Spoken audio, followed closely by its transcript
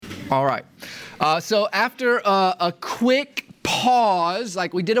All right. So after a quick pause,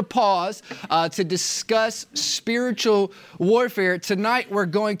 like we did a pause to discuss spiritual warfare, tonight we're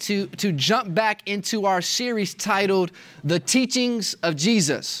going to jump back into our series titled The Teachings of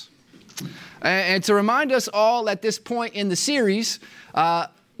Jesus. And to remind us all at this point in the series,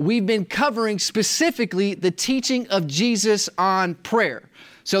 we've been covering specifically the teaching of Jesus on prayer.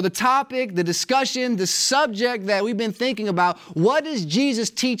 So the topic, the discussion, the subject that we've been thinking about, what does Jesus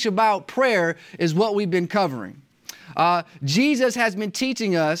teach about prayer, is what we've been covering. Jesus has been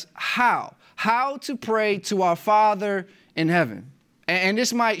teaching us how to pray to our Father in heaven. And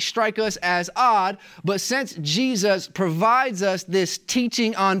this might strike us as odd, but since Jesus provides us this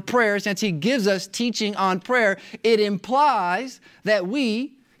teaching on prayer, since he gives us teaching on prayer, it implies that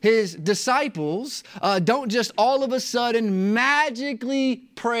we, his disciples, don't just all of a sudden magically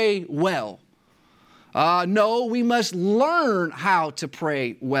pray well. No, we must learn how to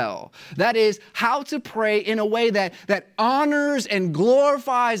pray well. That is, how to pray in a way that honors and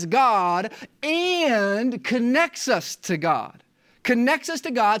glorifies God and connects us to God. Connects us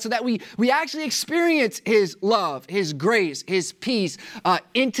to God so that we actually experience his love, his grace, his peace,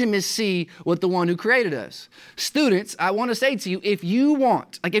 intimacy with the one who created us. Students, I want to say to you, if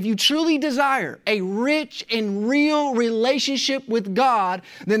you truly desire a rich and real relationship with God,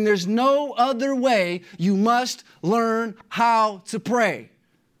 then there's no other way. You must learn how to pray.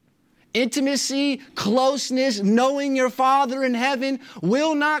 Intimacy, closeness, knowing your Father in heaven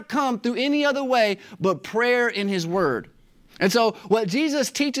will not come through any other way but prayer in his word. And so what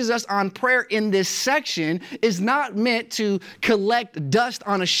Jesus teaches us on prayer in this section is not meant to collect dust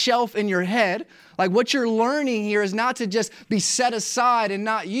on a shelf in your head. Like, what you're learning here is not to just be set aside and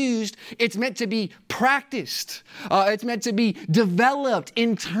not used. It's meant to be practiced. It's meant to be developed,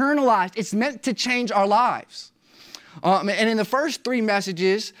 internalized. It's meant to change our lives. And in the first three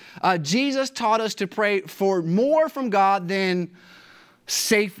messages, Jesus taught us to pray for more from God than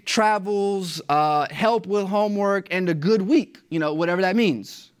safe travels, help with homework, and a good week, whatever that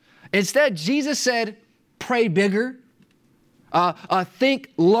means. Instead, Jesus said, pray bigger,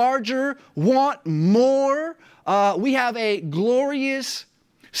 think larger, want more. We have a glorious,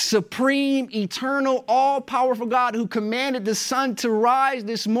 supreme, eternal, all-powerful God who commanded the sun to rise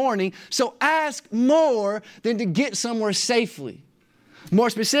this morning. So ask more than to get somewhere safely. More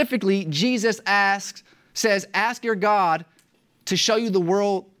specifically, Jesus says, ask your God to show the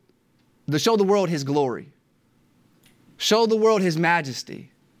world his glory. Show the world his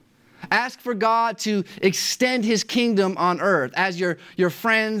majesty. Ask for God to extend his kingdom on earth as your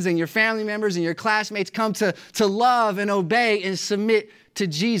friends and your family members and your classmates come to love and obey and submit to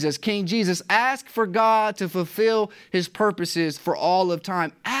Jesus, King Jesus. Ask for God to fulfill his purposes for all of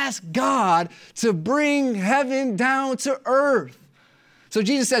time. Ask God to bring heaven down to earth. So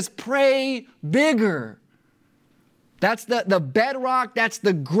Jesus says, pray bigger. That's the bedrock, that's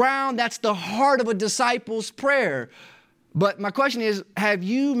the ground, that's the heart of a disciple's prayer. But my question is, have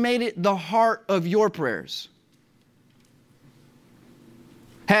you made it the heart of your prayers?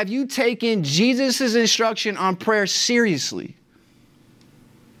 Have you taken Jesus' instruction on prayer seriously?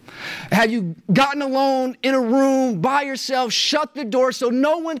 Have you gotten alone in a room by yourself, shut the door so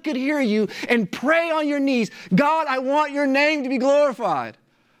no one could hear you, and pray on your knees, God, I want your name to be glorified.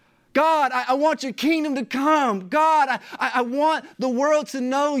 God, I want your kingdom to come. God, I want the world to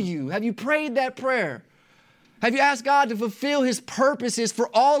know you. Have you prayed that prayer? Have you asked God to fulfill his purposes for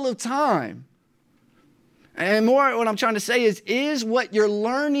all of time? And more, what I'm trying to say is what you're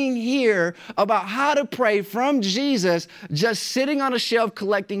learning here about how to pray from Jesus just sitting on a shelf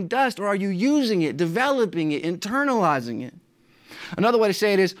collecting dust, or are you using it, developing it, internalizing it? Another way to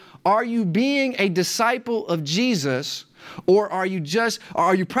say it is, are you being a disciple of Jesus, or are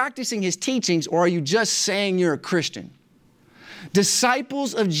you practicing his teachings, or are you just saying you're a Christian?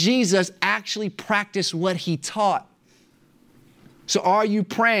 Disciples of Jesus actually practice what he taught. So are you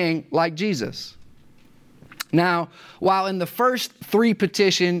praying like Jesus? Now, while in the first three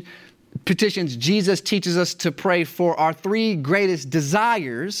petitions, Jesus teaches us to pray for our three greatest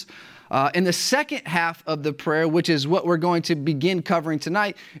desires, in the second half of the prayer, which is what we're going to begin covering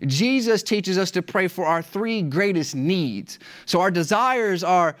tonight, Jesus teaches us to pray for our three greatest needs. So our desires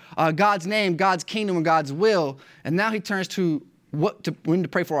are God's name, God's kingdom, and God's will. And now he turns to when to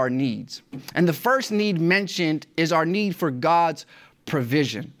pray for our needs. And the first need mentioned is our need for God's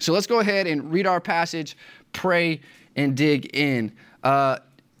provision. So let's go ahead and read our passage, pray, and dig in.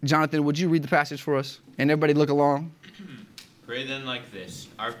 Jonathan, would you read the passage for us? And everybody look along. Pray then like this: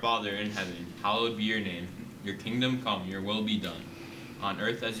 Our Father in heaven, hallowed be your name. Your kingdom come, your will be done, on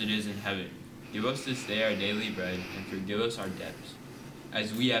earth as it is in heaven. Give us this day our daily bread, and forgive us our debts,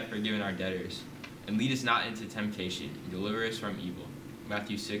 as we have forgiven our debtors. And lead us not into temptation, and deliver us from evil.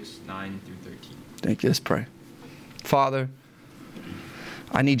 Matthew 6:9-13. Thank you. Let's pray. Father,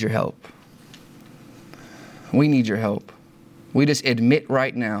 I need your help. We need your help. We just admit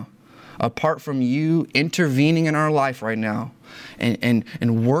right now, apart from you intervening in our life right now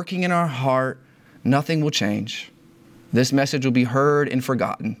and working in our heart, nothing will change. This message will be heard and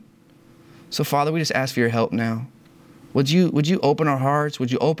forgotten. So Father, we just ask for your help now. Would you open our hearts?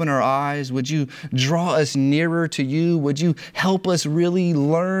 Would you open our eyes? Would you draw us nearer to you? Would you help us really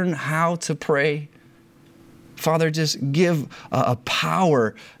learn how to pray? Father, just give a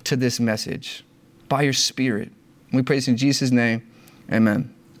power to this message by your Spirit. We pray this in Jesus' name.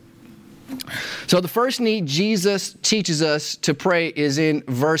 Amen. So the first need Jesus teaches us to pray is in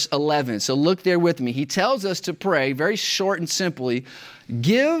verse 11. So look there with me. He tells us to pray very short and simply,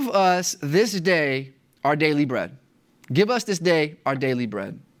 give us this day our daily bread. Give us this day our daily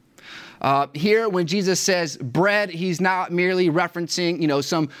bread. Here, when Jesus says bread, he's not merely referencing,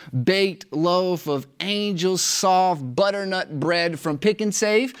 some baked loaf of Angel's soft butternut bread from Pick and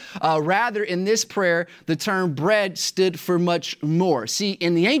Save. Rather, in this prayer, the term bread stood for much more. See,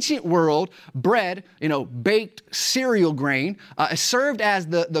 in the ancient world, bread, baked cereal grain, served as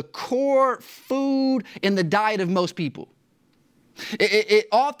the core food in the diet of most people. It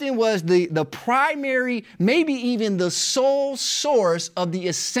often was the primary, maybe even the sole source of the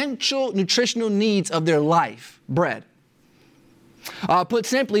essential nutritional needs of their life, bread. Put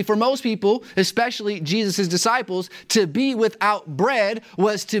simply, for most people, especially Jesus' disciples, to be without bread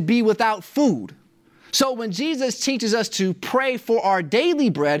was to be without food. So when Jesus teaches us to pray for our daily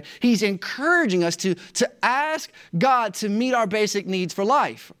bread, he's encouraging us to ask God to meet our basic needs for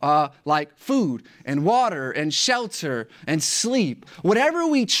life, like food and water and shelter and sleep. Whatever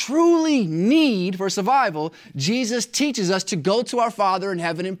we truly need for survival, Jesus teaches us to go to our Father in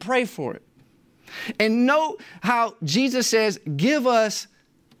heaven and pray for it. And note how Jesus says, give us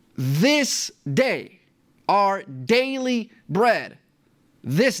this day our daily bread.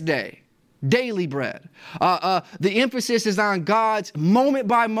 This day. Daily bread. The emphasis is on God's moment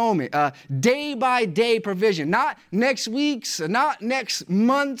by moment, day by day provision. Not next week's, not next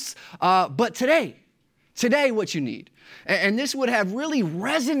month's, but today. Today, what you need. And this would have really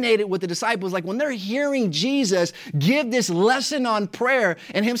resonated with the disciples. Like when they're hearing Jesus give this lesson on prayer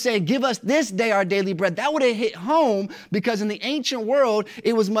and him saying, give us this day our daily bread, that would have hit home because in the ancient world,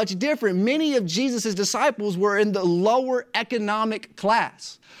 it was much different. Many of Jesus' disciples were in the lower economic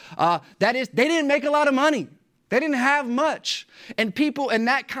class. That is, they didn't make a lot of money. They didn't have much. And people in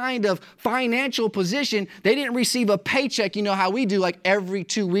that kind of financial position, they didn't receive a paycheck, how we do, like every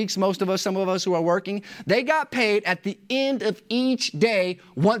 2 weeks, most of us, some of us who are working. They got paid at the end of each day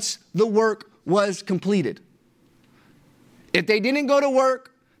once the work was completed. If they didn't go to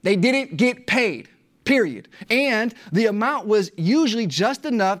work, they didn't get paid, period. And the amount was usually just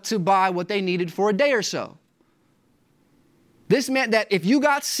enough to buy what they needed for a day or so. This meant that if you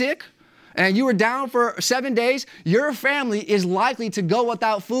got sick, and you were down for 7 days, your family is likely to go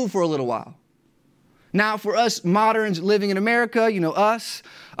without food for a little while. Now, for us moderns living in America, us,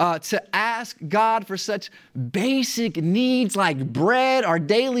 to ask God for such basic needs like bread, our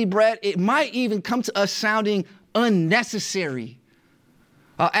daily bread, it might even come to us sounding unnecessary.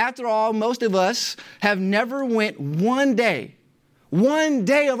 After all, most of us have never went one day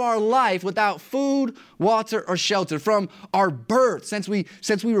of our life without food, water, or shelter. From our birth, since we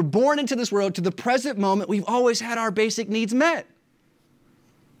were born into this world to the present moment, we've always had our basic needs met.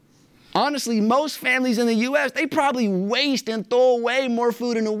 Honestly, most families in the U.S., they probably waste and throw away more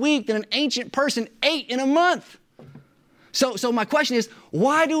food in a week than an ancient person ate in a month. So my question is,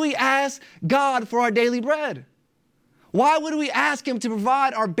 why do we ask God for our daily bread? Why would we ask him to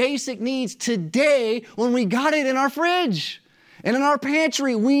provide our basic needs today when we got it in our fridge? And in our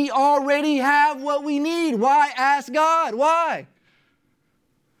pantry, we already have what we need. Why ask God? Why?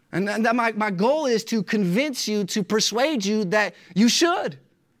 And that my goal is to convince you, to persuade you that you should.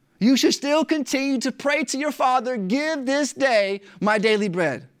 You should still continue to pray to your Father, give this day my daily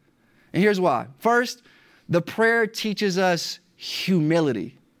bread. And here's why. First, the prayer teaches us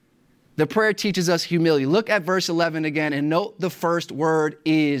humility. The prayer teaches us humility. Look at verse 11 again and note the first word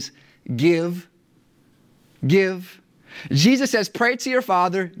is give. Give. Jesus says, pray to your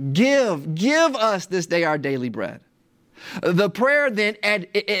Father, give us this day our daily bread. The prayer then,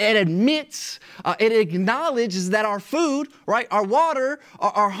 it admits, it acknowledges that our food, right, our water,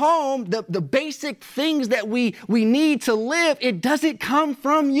 our home, the basic things that we need to live, it doesn't come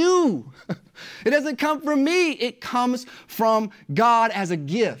from you. It doesn't come from me. It comes from God as a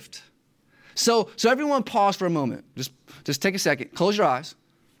gift. So everyone pause for a moment. Just take a second, close your eyes,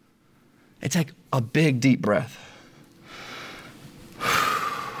 and take a big, deep breath.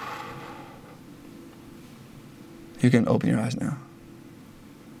 You can open your eyes now.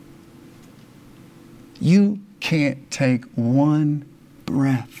 You can't take one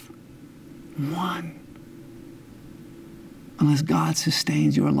breath, one, unless God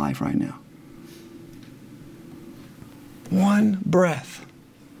sustains your life right now. One breath.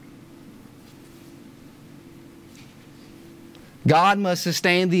 God must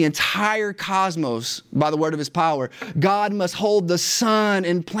sustain the entire cosmos by the word of his power. God must hold the sun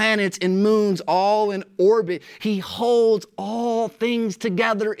and planets and moons all in orbit. He holds all things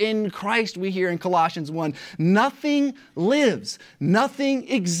together in Christ, we hear in Colossians 1. Nothing lives, nothing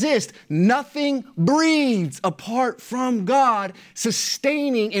exists, nothing breathes apart from God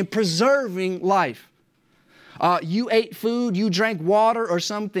sustaining and preserving life. You ate food, you drank water or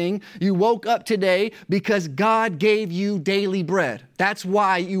something. You woke up today because God gave you daily bread. That's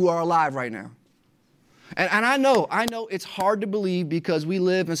why you are alive right now. And I know it's hard to believe because we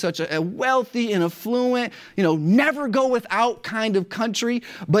live in such a wealthy and affluent, never go without kind of country.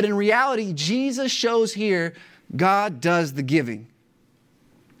 But in reality, Jesus shows here God does the giving.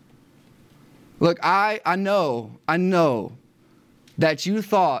 Look, I know that you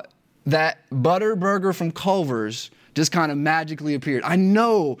thought that butter burger from Culver's just kind of magically appeared.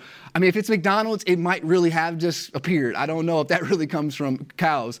 If it's McDonald's, it might really have just appeared. I don't know if that really comes from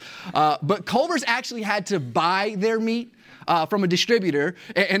cows. But Culver's actually had to buy their meat from a distributor,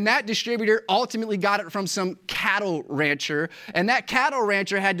 and that distributor ultimately got it from some cattle rancher, and that cattle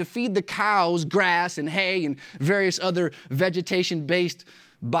rancher had to feed the cows grass and hay and various other vegetation-based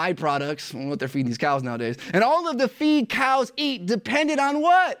byproducts. I don't know what they're feeding these cows nowadays. And all of the feed cows eat depended on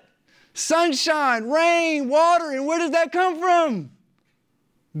what? Sunshine, rain, water, and where does that come from?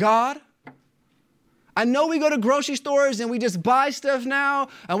 God. I know we go to grocery stores and we just buy stuff now,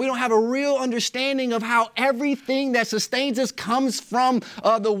 and we don't have a real understanding of how everything that sustains us comes from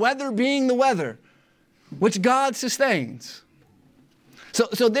the weather being the weather, which God sustains.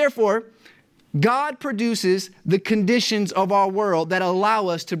 So therefore, God produces the conditions of our world that allow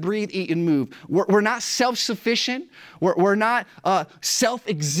us to breathe, eat, and move. We're not self-sufficient. We're not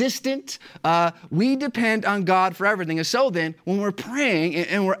self-existent. We depend on God for everything. And so then, when we're praying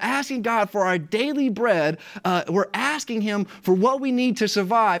and we're asking God for our daily bread, we're asking him for what we need to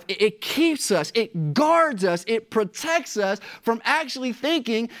survive. It keeps us, it guards us, it protects us from actually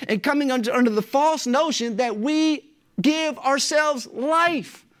thinking and coming under the false notion that we give ourselves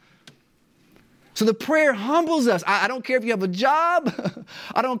life. So the prayer humbles us. I don't care if you have a job.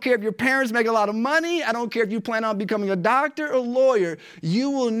 I don't care if your parents make a lot of money. I don't care if you plan on becoming a doctor or lawyer. You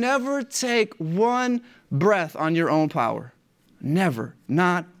will never take one breath on your own power. Never.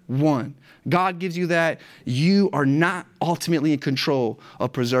 Not one. God gives you that. You are not ultimately in control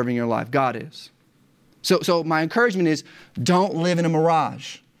of preserving your life. God is. So my encouragement is, don't live in a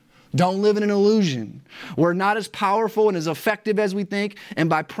mirage. Don't live in an illusion. We're not as powerful and as effective as we think. And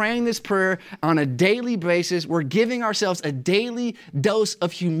by praying this prayer on a daily basis, we're giving ourselves a daily dose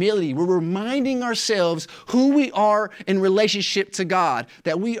of humility. We're reminding ourselves who we are in relationship to God,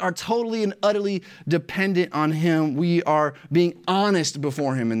 that we are totally and utterly dependent on him. We are being honest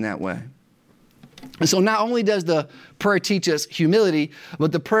before him in that way. And so not only does the prayer teach us humility,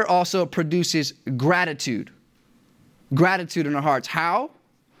 but the prayer also produces gratitude. Gratitude in our hearts. How?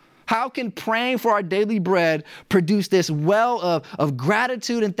 How can praying for our daily bread produce this well of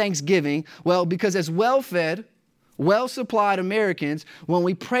gratitude and thanksgiving? Well, because as well-fed, well-supplied Americans, when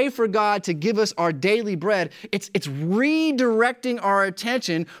we pray for God to give us our daily bread, it's redirecting our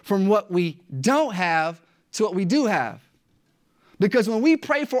attention from what we don't have to what we do have. Because when we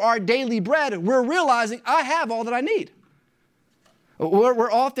pray for our daily bread, we're realizing I have all that I need.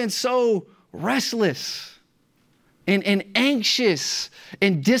 We're often so restless and anxious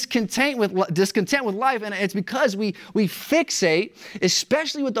and discontent with life. And it's because we fixate,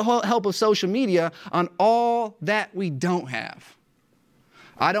 especially with the help of social media, on all that we don't have.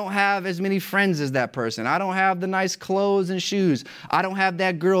 I don't have as many friends as that person. I don't have the nice clothes and shoes. I don't have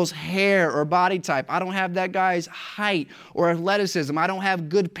that girl's hair or body type. I don't have that guy's height or athleticism. I don't have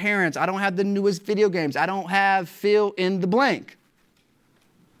good parents. I don't have the newest video games. I don't have fill in the blank.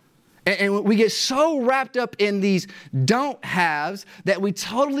 And we get so wrapped up in these don't haves that we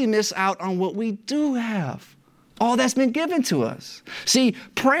totally miss out on what we do have. All that's been given to us. See,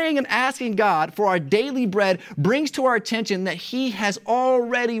 praying and asking God for our daily bread brings to our attention that he has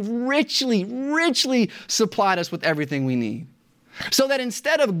already richly supplied us with everything we need. So that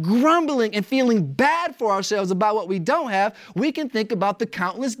instead of grumbling and feeling bad for ourselves about what we don't have, we can think about the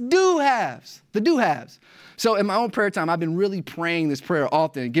countless do-haves, the do-haves. So in my own prayer time, I've been really praying this prayer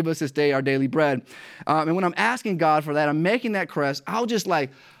often, give us this day our daily bread. And when I'm asking God for that, I'm making that request, I'll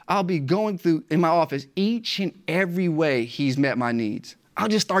be going through in my office each and every way he's met my needs. I'll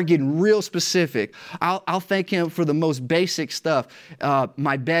just start getting real specific. I'll thank him for the most basic stuff,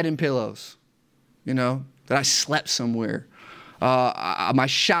 my bed and pillows, that I slept somewhere. My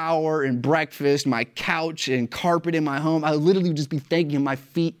shower and breakfast, my couch and carpet in my home. I literally would just be thanking him my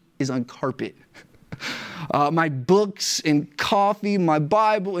feet is on carpet. My books and coffee, my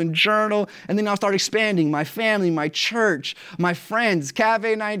Bible and journal, and then I'll start expanding my family, my church, my friends,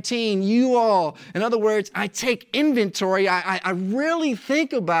 Cafe 19, you all. In other words, I take inventory. I really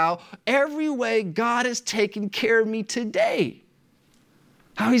think about every way God has taken care of me today.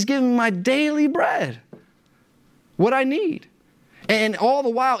 How he's given me my daily bread, what I need. And all the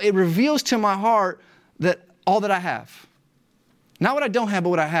while, it reveals to my heart that all that I have. Not what I don't have, but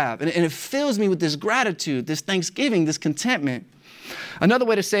what I have. And it fills me with this gratitude, this thanksgiving, this contentment. Another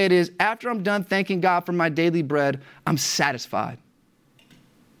way to say it is, after I'm done thanking God for my daily bread, I'm satisfied.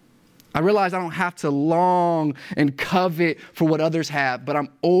 I realize I don't have to long and covet for what others have, but I'm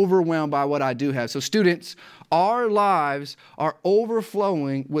overwhelmed by what I do have. So students, our lives are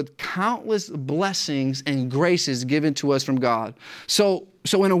overflowing with countless blessings and graces given to us from God. So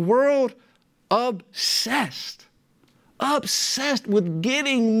in a world obsessed with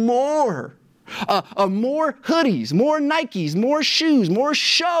getting more. More hoodies, more Nikes, more shoes, more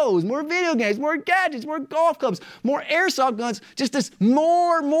shows, more video games, more gadgets, more golf clubs, more airsoft guns, just this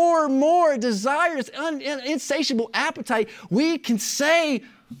more desire, this insatiable appetite. We can say,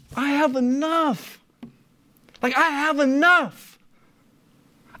 I have enough. Like, I have enough.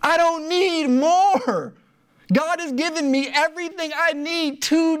 I don't need more. God has given me everything I need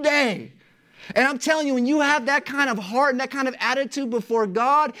today. And I'm telling you, when you have that kind of heart and that kind of attitude before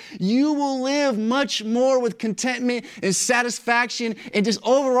God, you will live much more with contentment and satisfaction and just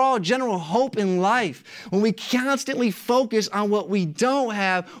overall general hope in life. When we constantly focus on what we don't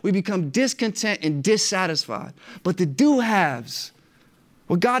have, we become discontent and dissatisfied. But the do-haves,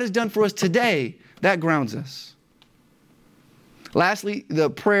 what God has done for us today, that grounds us. Lastly, the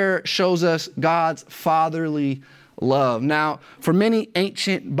prayer shows us God's fatherly love. Now, for many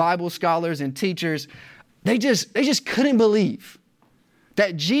ancient Bible scholars and teachers, they just couldn't believe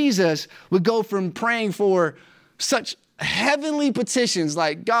that Jesus would go from praying for such heavenly petitions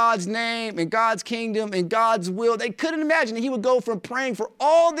like God's name and God's kingdom and God's will. They couldn't imagine that he would go from praying for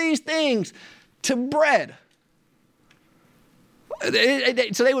all these things to bread. So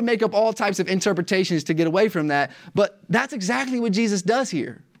they would make up all types of interpretations to get away from that. But that's exactly what Jesus does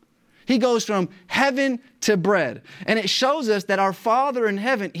here. He goes from heaven to bread. And it shows us that our Father in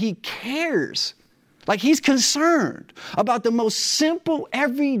heaven, he cares. Like, he's concerned about the most simple,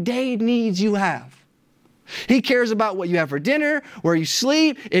 everyday needs you have. He cares about what you have for dinner, where you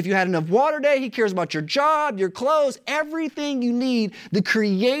sleep, if you had enough water today. He cares about your job, your clothes, everything you need. The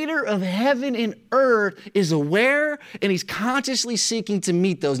creator of heaven and earth is aware, and he's consciously seeking to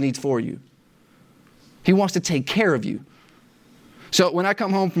meet those needs for you. He wants to take care of you. So when I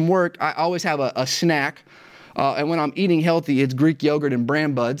come home from work, I always have a snack. And when I'm eating healthy, it's Greek yogurt and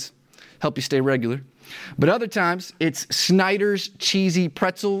bran buds. Help you stay regular. But other times, it's Snyder's cheesy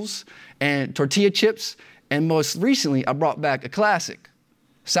pretzels and tortilla chips. And most recently, I brought back a classic,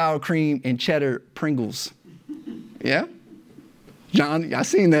 sour cream and cheddar Pringles. Yeah? John, I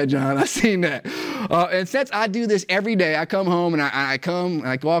seen that, John. I seen that. And since I do this every day, I come home and I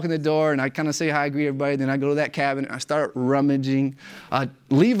walk in the door and I kind of say hi, greet everybody. Then I go to that cabinet and I start rummaging.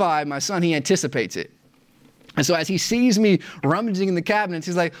 Levi, my son, he anticipates it. And so as he sees me rummaging in the cabinets,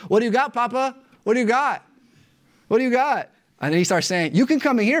 he's like, "What do you got, Papa? What do you got? What do you got?" And then he starts saying, "You can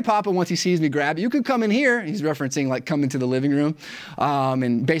come in here, Papa," once he sees me grab it. "You can come in here." He's referencing like come into the living room.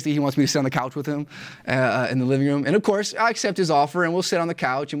 And basically he wants me to sit on the couch with him in the living room. And of course, I accept his offer and we'll sit on the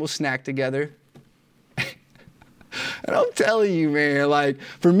couch and we'll snack together. And I'm telling you, man, like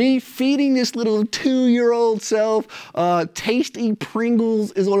for me, feeding this little 2-year-old self tasty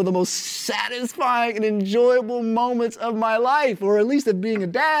Pringles is one of the most satisfying and enjoyable moments of my life, or at least of being a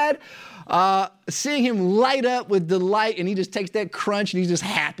dad. Seeing him light up with delight, and he just takes that crunch and he's just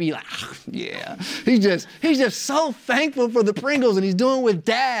happy, like, yeah. He's just so thankful for the Pringles, and he's doing it with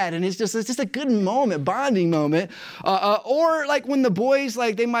dad, and it's just a good moment, bonding moment. Or like when the boys,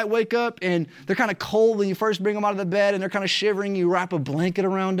 like they might wake up and they're kind of cold when you first bring them out of the bed and they're kind of shivering, you wrap a blanket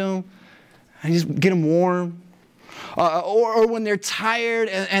around them and you just get them warm. or when they're tired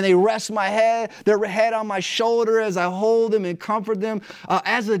and they rest their head on my shoulder as I hold them and comfort them.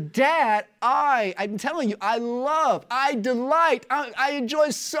 As a dad, I'm telling you, I delight, I enjoy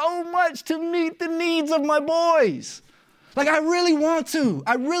so much to meet the needs of my boys. Like I really want to,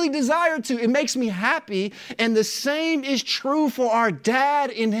 I really desire to. It makes me happy. And the same is true for our dad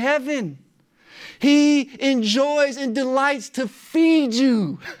in heaven. He enjoys and delights to feed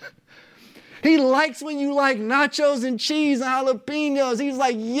you. He likes when you like nachos and cheese and jalapenos. He's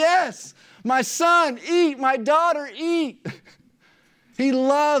like, yes, my son, eat, my daughter, eat. He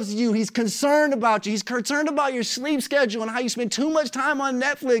loves you. He's concerned about you. He's concerned about your sleep schedule and how you spend too much time on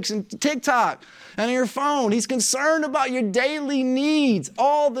Netflix and TikTok and on your phone. He's concerned about your daily needs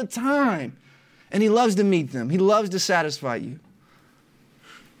all the time. And he loves to meet them. He loves to satisfy you.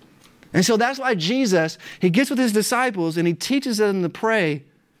 And so that's why Jesus, he gets with his disciples and he teaches them to pray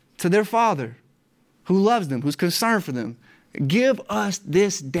to their Father who loves them, who's concerned for them. Give us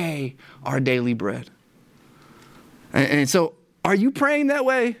this day our daily bread. And so are you praying that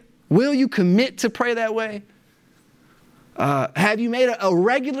way? Will you commit to pray that way? Have you made a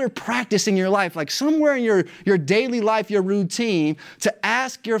regular practice in your life, like somewhere in your daily life, your routine, to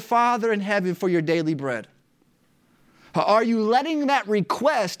ask your Father in heaven for your daily bread? Are you letting that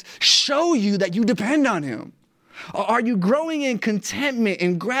request show you that you depend on him? Are you growing in contentment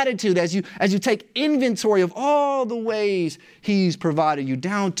and gratitude as you take inventory of all the ways he's provided you,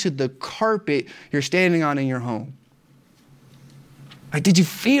 down to the carpet you're standing on in your home? Like, did you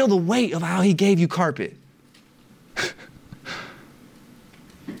feel the weight of how he gave you carpet?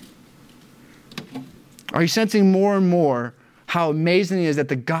 Are you sensing more and more how amazing it is that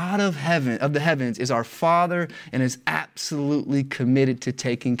the God of the heavens is our Father and is absolutely committed to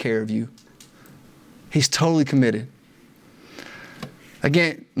taking care of you? He's totally committed.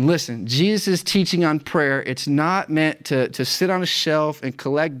 Again, listen, Jesus' teaching on prayer, it's not meant to sit on a shelf and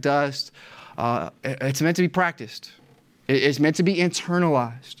collect dust. It's meant to be practiced. It's meant to be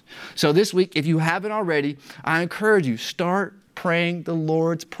internalized. So this week, if you haven't already, I encourage you, start praying the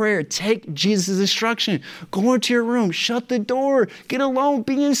Lord's Prayer. Take Jesus' instruction. Go into your room, shut the door, get alone,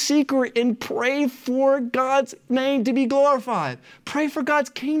 be in secret, and pray for God's name to be glorified. Pray for God's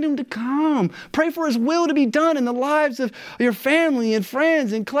kingdom to come. Pray for his will to be done in the lives of your family and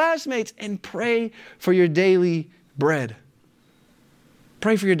friends and classmates, and pray for your daily bread.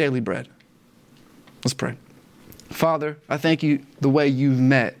 Pray for your daily bread. Let's pray. Father, I thank you the way you've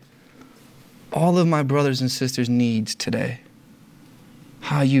met all of my brothers and sisters' needs today.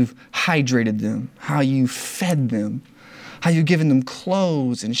 How you've hydrated them, how you've fed them, how you've given them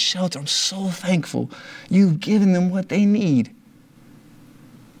clothes and shelter. I'm so thankful you've given them what they need.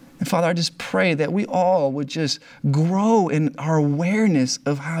 And Father, I just pray that we all would just grow in our awareness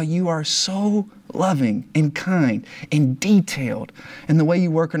of how you are so loving and kind and detailed in the way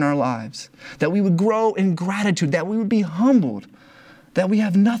you work in our lives. That we would grow in gratitude, that we would be humbled, that we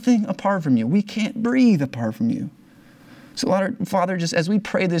have nothing apart from you. We can't breathe apart from you. So Father, just as we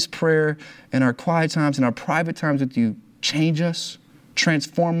pray this prayer in our quiet times and our private times with you, change us,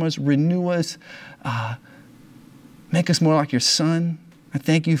 transform us, renew us, make us more like your Son. I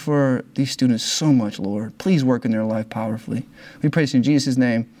thank you for these students so much, Lord. Please work in their life powerfully. We pray this in Jesus'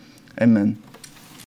 name. Amen.